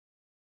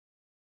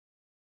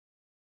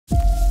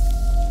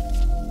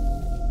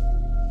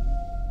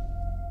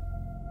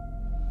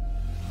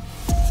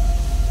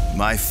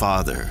My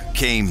father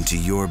came to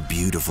your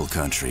beautiful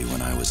country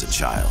when I was a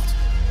child.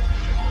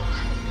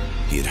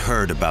 He had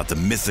heard about the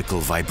mythical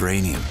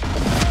vibranium.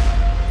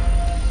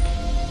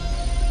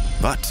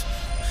 But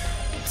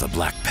the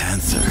Black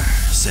Panther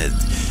said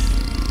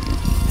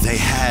they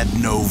had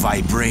no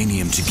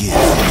vibranium to give.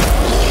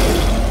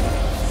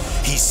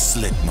 He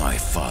slit my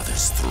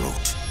father's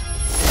throat.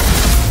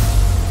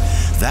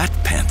 That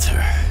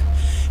panther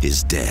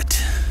is dead.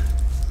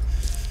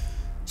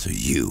 So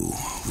you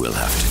will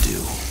have to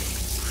do.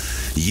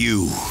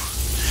 You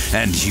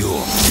and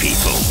your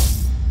people.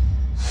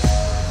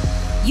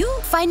 You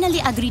finally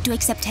agreed to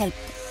accept help,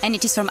 and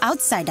it is from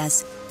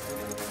outsiders.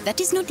 That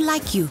is not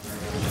like you.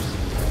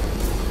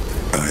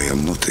 I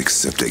am not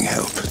accepting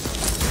help.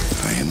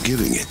 I am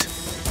giving it.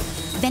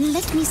 Then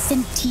let me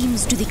send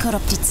teams to the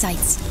corrupted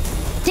sites.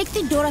 Take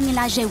the Dora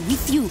Milaje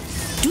with you.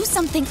 Do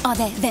something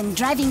other than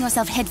driving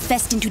yourself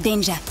headfirst into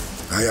danger.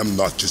 I am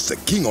not just a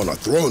king on a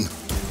throne.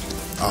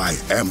 I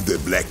am the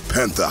Black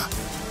Panther.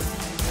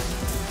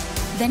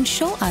 Then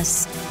show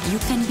us you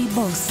can be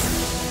both.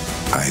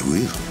 I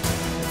will.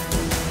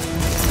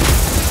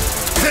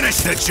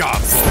 Finish the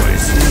job,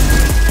 boys!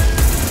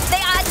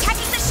 They are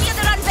attacking the shield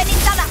around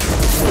Peninsula.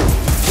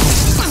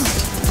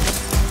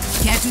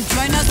 Care to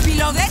join us,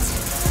 beloved?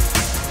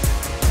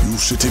 You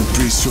should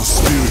embrace your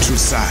spiritual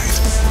side.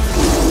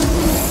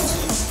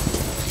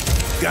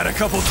 Got a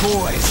couple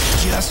toys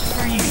just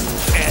for you,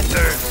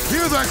 Panther.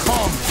 Here they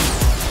come!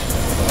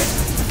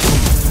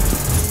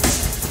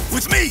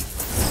 With me!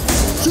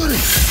 Shuri,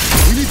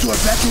 we need to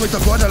evacuate the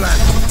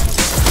borderland.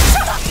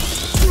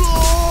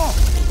 Your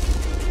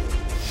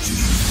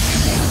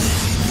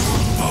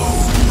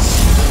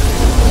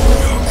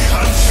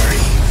country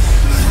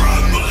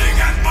crumbling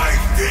at my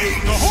feet!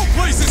 The whole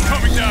place is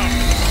coming down!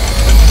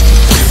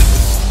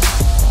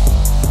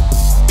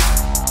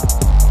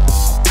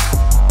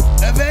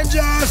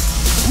 Avengers,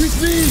 with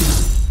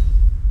me!